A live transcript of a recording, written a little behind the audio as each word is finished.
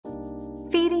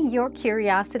feeding your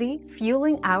curiosity,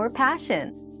 fueling our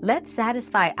passion. Let's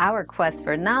satisfy our quest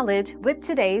for knowledge with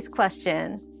today's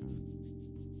question.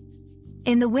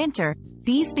 In the winter,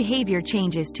 bees' behavior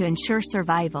changes to ensure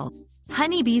survival.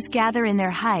 Honeybees gather in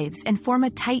their hives and form a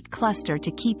tight cluster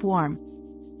to keep warm.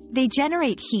 They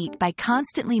generate heat by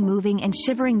constantly moving and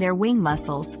shivering their wing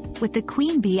muscles, with the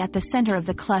queen bee at the center of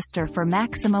the cluster for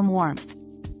maximum warmth.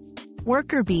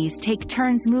 Worker bees take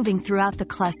turns moving throughout the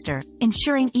cluster,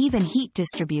 ensuring even heat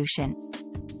distribution.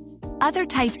 Other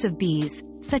types of bees,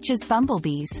 such as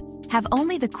bumblebees, have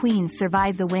only the queens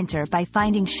survive the winter by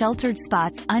finding sheltered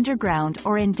spots underground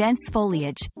or in dense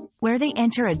foliage, where they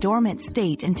enter a dormant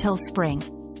state until spring.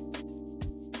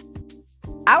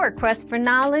 Our quest for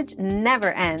knowledge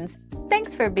never ends.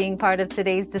 Thanks for being part of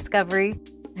today's discovery.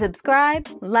 Subscribe,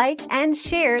 like, and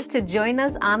share to join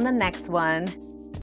us on the next one.